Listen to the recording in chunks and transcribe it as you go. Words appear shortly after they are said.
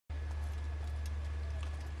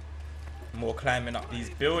more climbing up these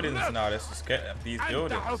buildings now. Let's just get up these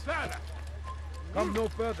buildings. Come no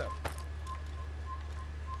further.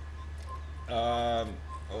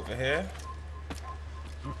 Over here.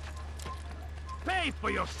 Pay for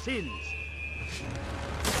your sins.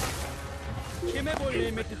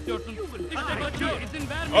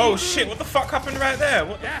 Oh shit, what the fuck happened right there?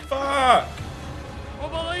 What the fuck?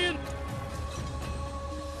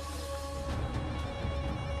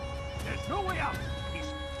 There's no way out.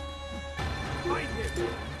 Find him.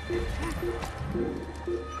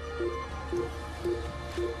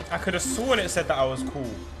 I could have sworn it said that I was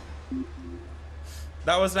cool.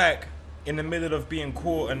 That was like in the middle of being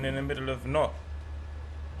caught and in the middle of not.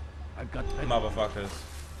 I've got Motherfuckers.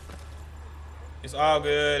 It's all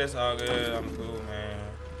good, it's all good. I'm cool, man.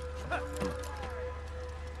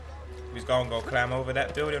 We's gonna go climb over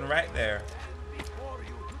that building right there.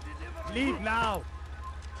 Leave now.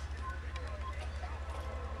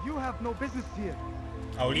 You have no business here.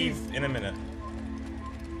 I'll leave in a minute.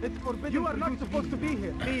 It's forbidden. You are not supposed to be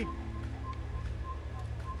here. Leave.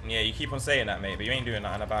 Yeah, you keep on saying that, mate, but you ain't doing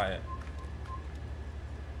nothing about it.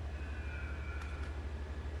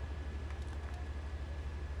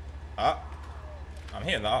 Up. I'm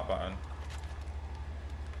hitting the up button.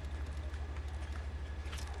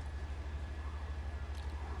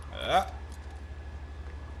 Up.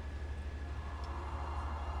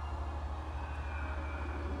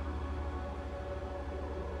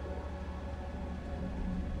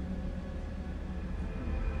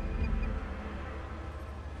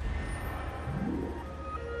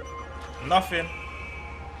 Nothing.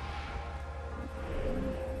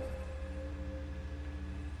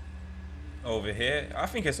 Over here? I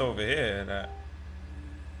think it's over here. That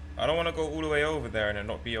I don't want to go all the way over there and then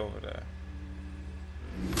not be over there.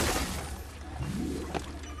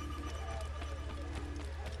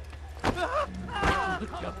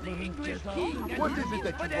 The English king and his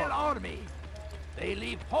infidel army. They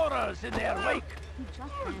leave horrors in their wake.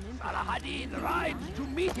 Saladin rides to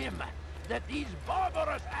meet him, that these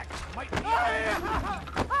barbarous acts might be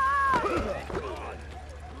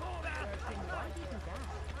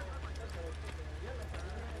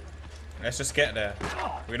Let's just get there.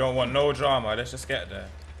 We don't want no drama. Let's just get there.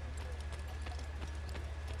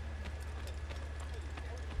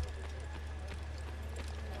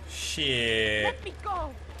 Shit. Let me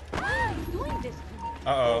go. Why are you doing this to me?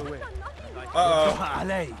 Uh-oh. Uh-oh.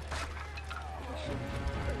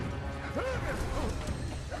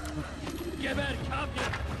 Geber kavga.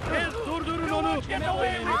 Tez durdurun onu. Get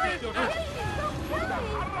away.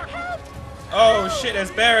 Oh shit,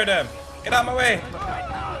 there's bear in them. Get out of my way.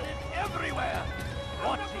 Everywhere.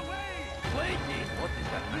 Watching. Waiting. What is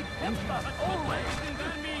that? Always.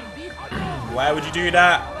 Why would you do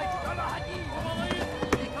that?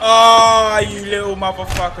 Oh, you little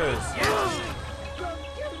motherfuckers.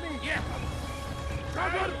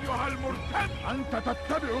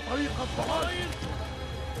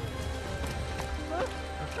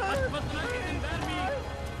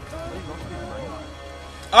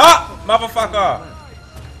 Ah, motherfucker.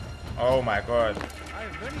 Oh my god.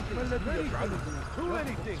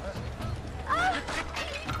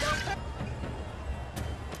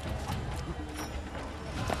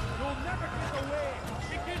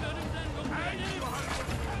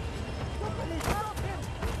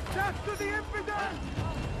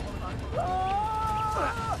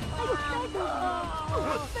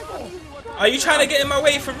 Are you trying to get in my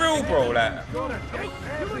way for real, bro? Like,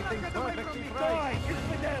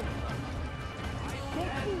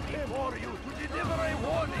 For you to deliver a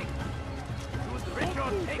warning. Should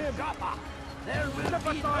Richard take Jaffa, there will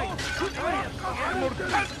be no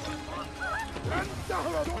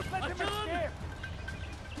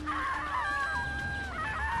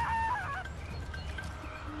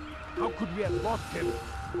How could we have lost him?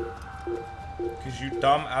 cause you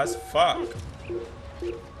dumb as fuck.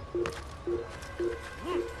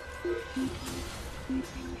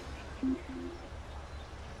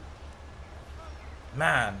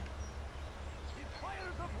 Man.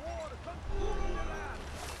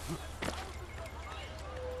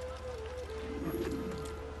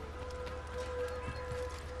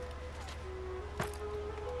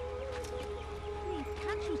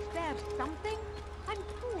 Can't you spare something? I'm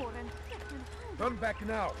poor and sick and hungry. Turn back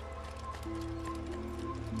now.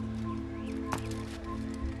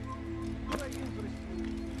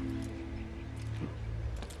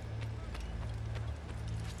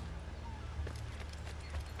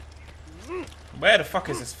 Where the fuck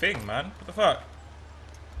is this thing, man? What the fuck?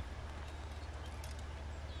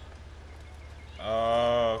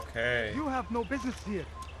 Okay. You have no business here.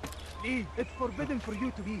 Leave. It's forbidden for you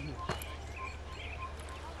to be here.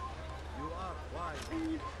 I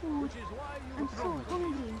need food. I'm so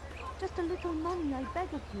hungry. Just a little money, I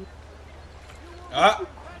beg of you. Ah!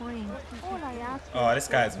 Coins. All I ask Oh, is this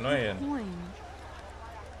guy's for annoying. coins.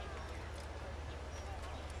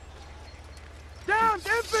 Damned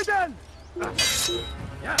infidel!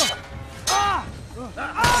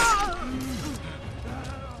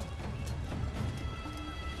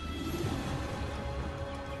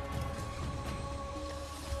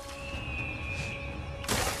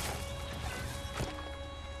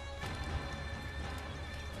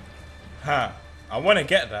 Huh. I want to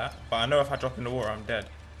get that, but I know if I drop in the water, I'm dead.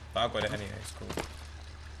 But I got it anyway. It's cool.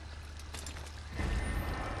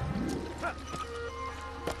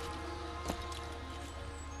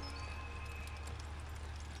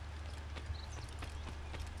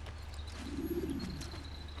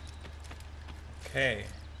 Okay.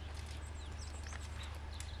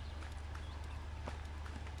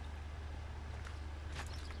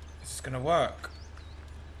 Is this gonna work?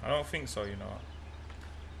 I don't think so, you know.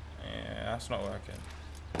 Yeah, that's not working.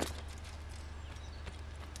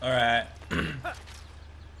 Alright.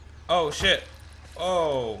 Oh shit.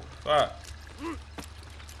 Oh, fuck.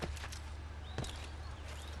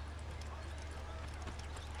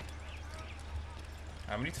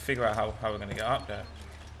 We need to figure out how we're gonna get up there.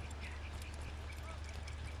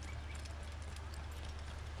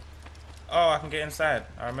 Oh, I can get inside.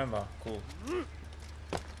 I remember. Cool.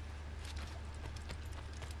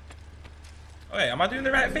 Oh, wait, am I doing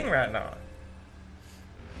the right thing right now?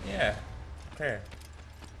 Yeah. Okay.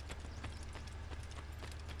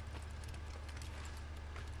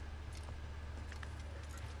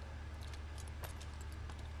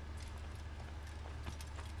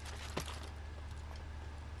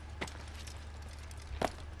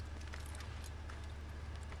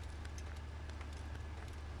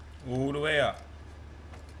 All the way up.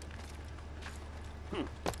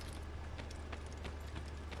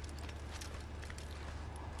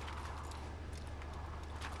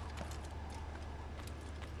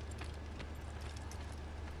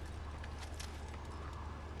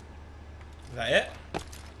 Is that it?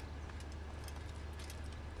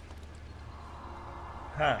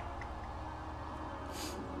 Huh.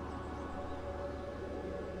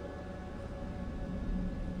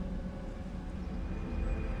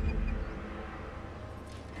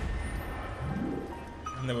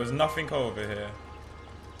 And there was nothing over here.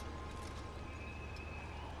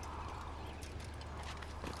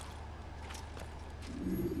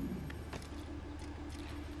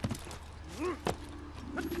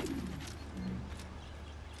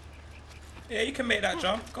 Yeah, you can make that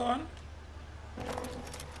jump. Go on.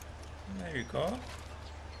 There you go.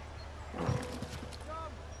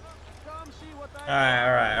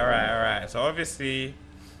 Alright. So obviously,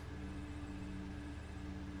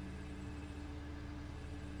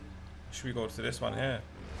 should we go to this one here?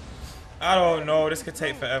 I don't know. This could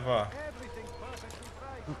take forever. Everything perfectly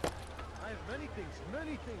right. I have many things.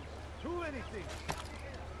 Too many things.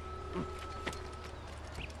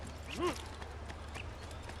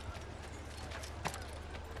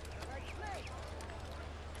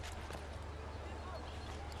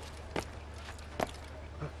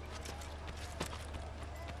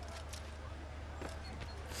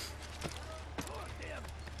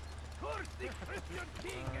 Curse the Christian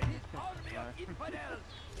king and his army of infidels!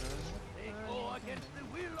 They go against the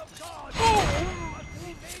will of God! Must be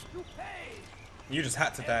made to pay! You just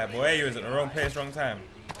had to die, boy. You was at the wrong place, wrong time.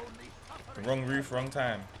 The wrong roof, wrong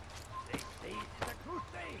time. They say it is a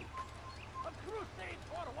crusade! A crusade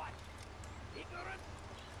for what? Ignorance?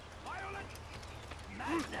 Violence?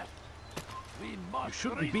 Madness! We must You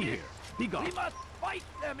shouldn't resist. be here. Be gone. We must fight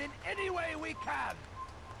them in any way we can!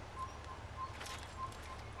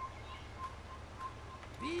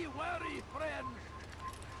 Be wary, friends!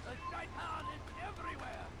 The shaitan is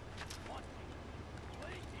everywhere! Watching,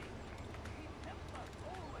 waiting, he tempts us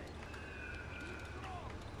always! Be strong!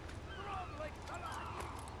 Strong like Salah!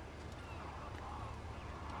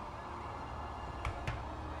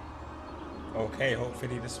 Okay,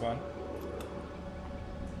 hopefully this one.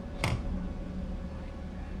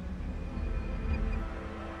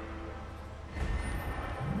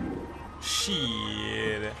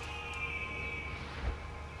 Shit.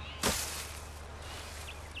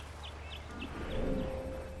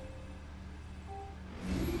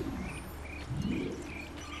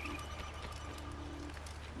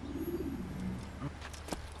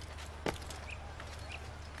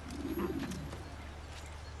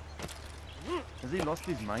 Has he lost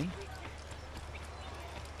his mind?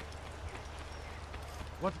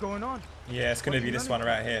 What's going on? Yeah, it's gonna be this one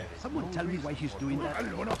right here. Someone tell me why he's doing that. Has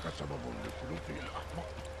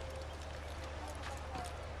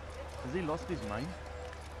Has he lost his mind?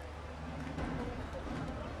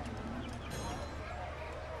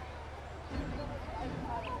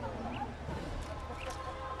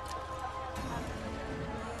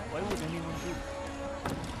 Why would anyone do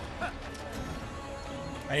that?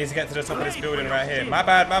 I need to get to the top of this building right here. My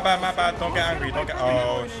bad, my bad, my bad. Don't get angry. Don't get.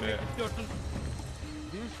 Oh shit.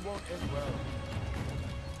 This won't end well.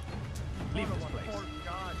 Leave this place.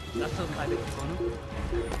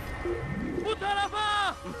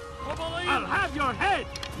 I'll have your head!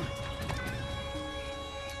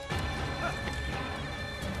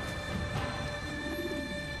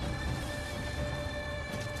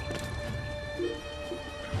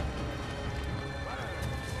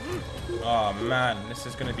 Oh man, this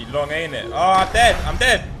is gonna be long, ain't it? Oh, I'm dead. I'm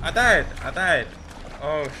dead. I died. I died.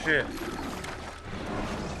 Oh shit.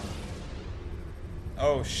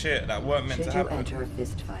 Oh shit, that weren't meant to Should you happen. enter a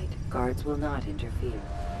fist fight, guards will not interfere.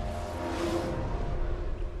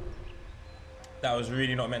 That was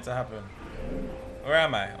really not meant to happen. Where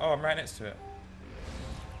am I? Oh, I'm right next to it.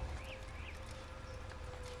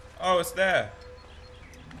 Oh, it's there.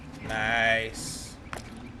 Nice.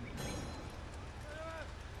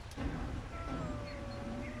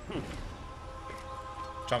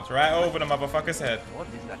 Jumped right over the motherfucker's head. What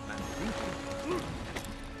is that man thinking?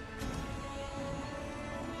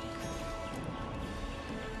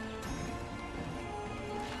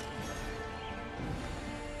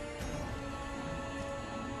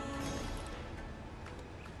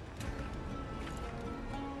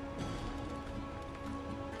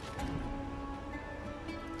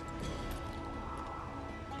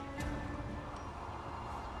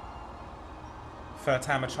 Third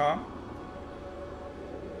time a charm.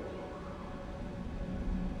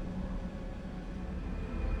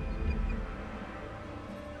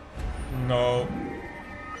 No.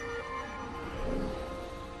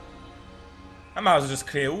 I might as well just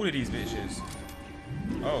clear all of these bitches.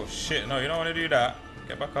 Oh shit, no, you don't want to do that.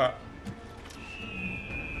 Get back up.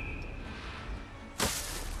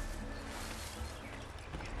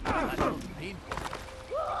 That sounds painful.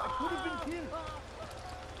 I could have been killed.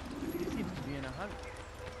 He seems to be in a hurry.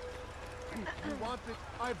 You want it?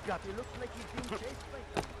 I've got it. It looks like he's being chased by...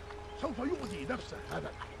 سوف يؤذي نفسه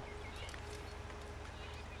هذا.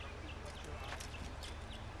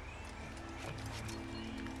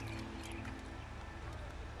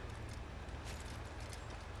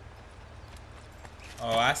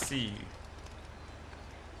 Oh, I see you.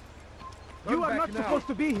 You are not supposed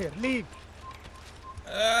to be here. Leave.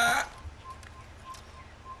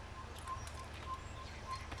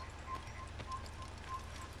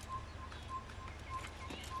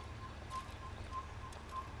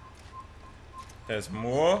 There's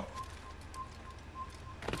more?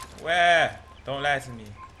 Where? Don't lie to me.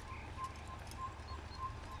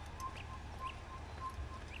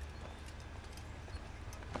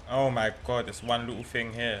 Oh my god, this one little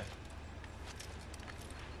thing here.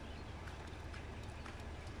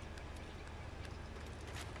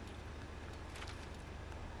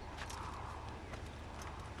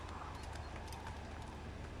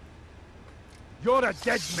 You're a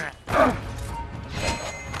dead man.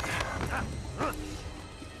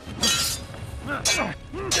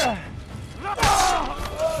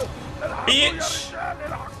 Bitch!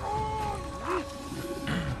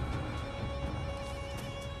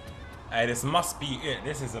 Hey, this must be it.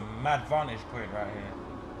 This is a mad vantage point right here.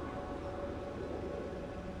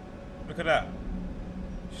 Look at that.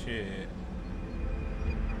 Shit.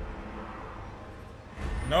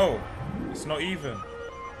 No, it's not even.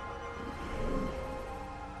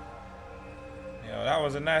 Yo, that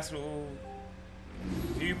was a nice little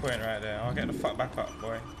viewpoint right there. I'll get the fuck back up,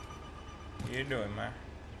 boy. What you doing, man?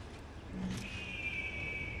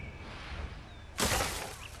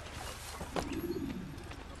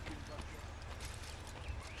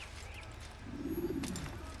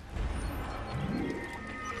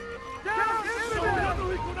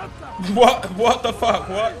 What the fuck?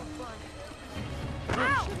 What?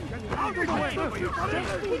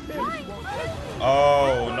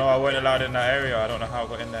 Oh no, I wasn't allowed in that area. I don't know how I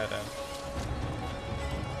got in there then.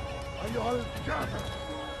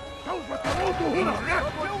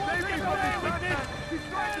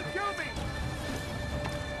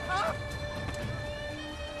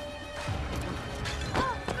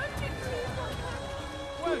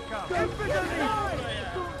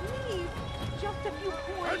 Just a few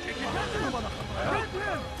points.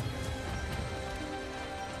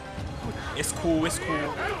 It's cool, it's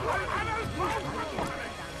cool.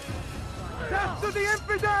 Death to the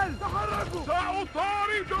infidel!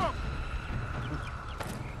 سأطاردك!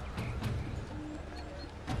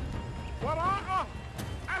 وراءه!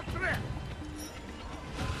 أسرع!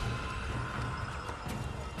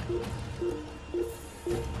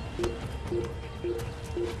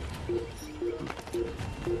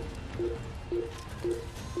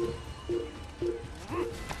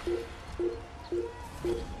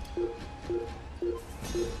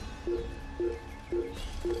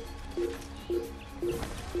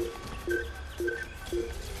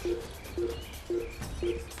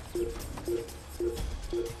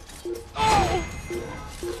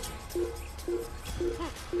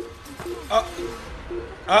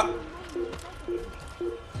 Ah!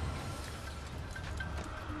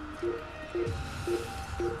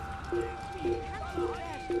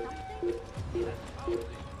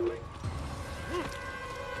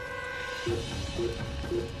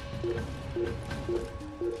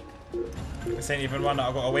 This ain't even one that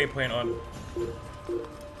I got a waypoint on.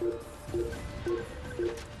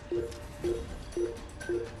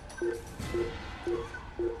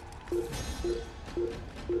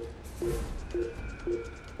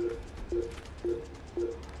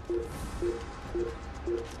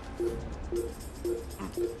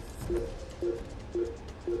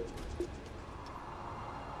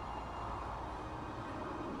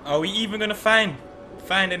 Are we even gonna find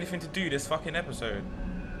anything to do this fucking episode?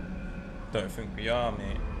 Don't think we are,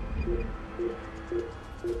 mate.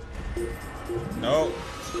 No.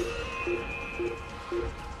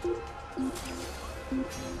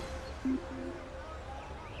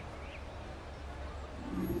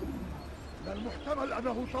 من المحتمل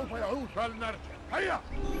أنه سوف يعود. فلنرجع. هيا.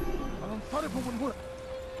 سننصرف من هنا.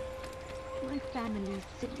 My family is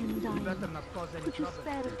sick and dying. Better not cause any Could you trouble.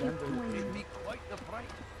 spare a few coins? Me quite the fright.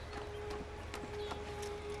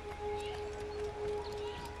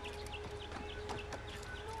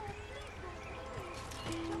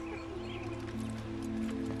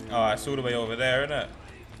 Oh, it's all the way over there, isn't it?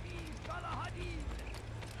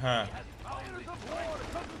 Huh. Fires of war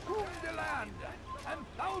consume the land, and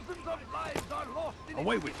thousands of lives are lost in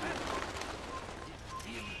away with it. It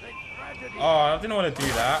seems a tragedy. Oh, I didn't want to do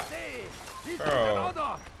that. This is Bro. an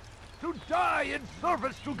honor to die in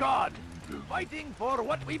service to God, fighting for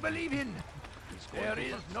what we believe in. There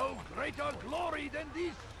is no greater glory than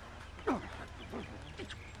this.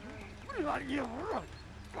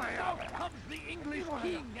 Now comes the English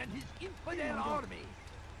king and his infidel army.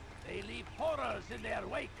 They leave horrors in their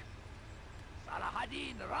wake.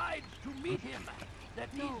 Salah-ad-Din rides to meet him, that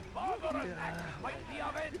these barbarous acts might be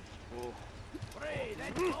avenged. Pray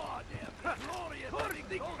that God be glorious and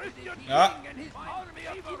the Christian king and his army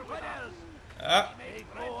of infidels may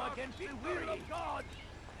go against the will of God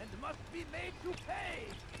and must be made to pay.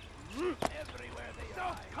 Everywhere they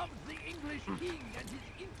are, comes the English king and his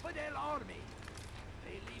infidel army.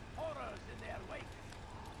 They leave horrors in their wake.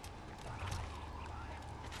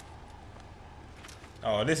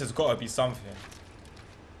 Oh, this has got to be something.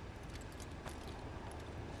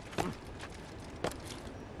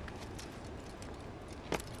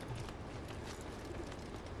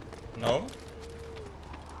 No?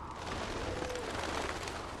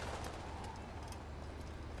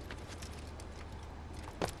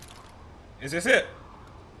 Is this it?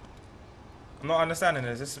 I'm not understanding.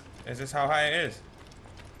 Is this how high it is?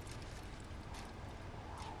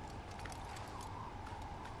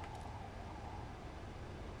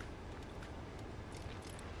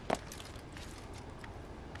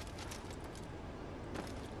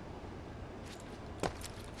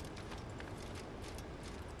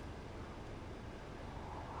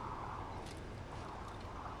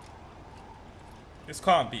 This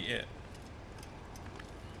can't be it.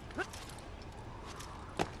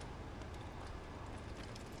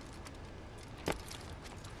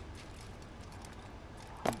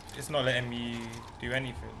 It's not letting me do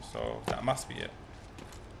anything, so that must be it.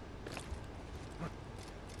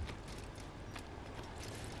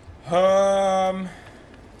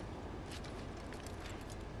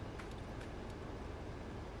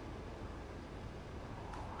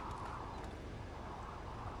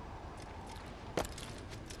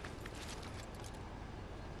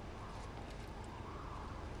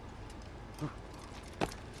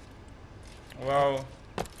 Well,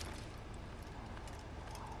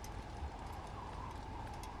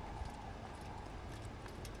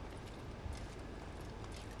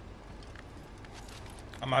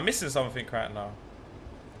 am I missing something right now?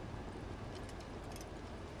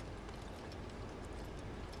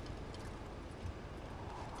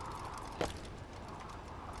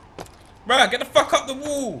 Bruh, get the fuck up the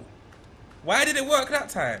wall! Why did it work that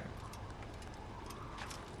time?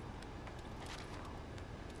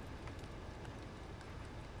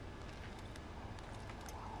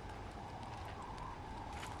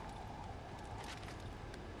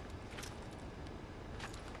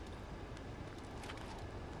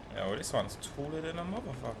 Yo, this one's taller than a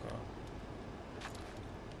motherfucker.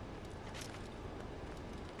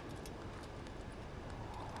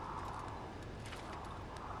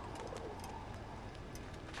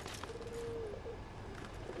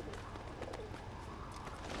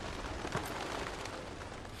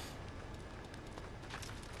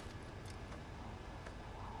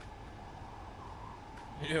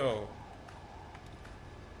 Yo.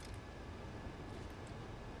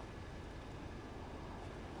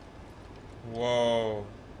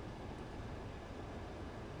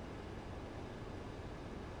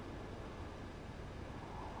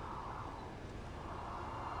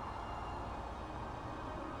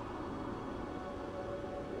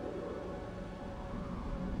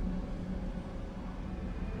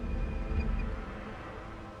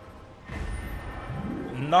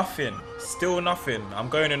 Nothing. Still nothing. I'm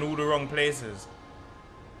going in all the wrong places.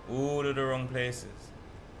 All of the wrong places.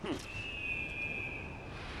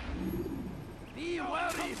 Be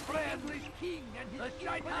wary, friend. King and the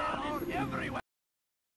Shaitan is everywhere.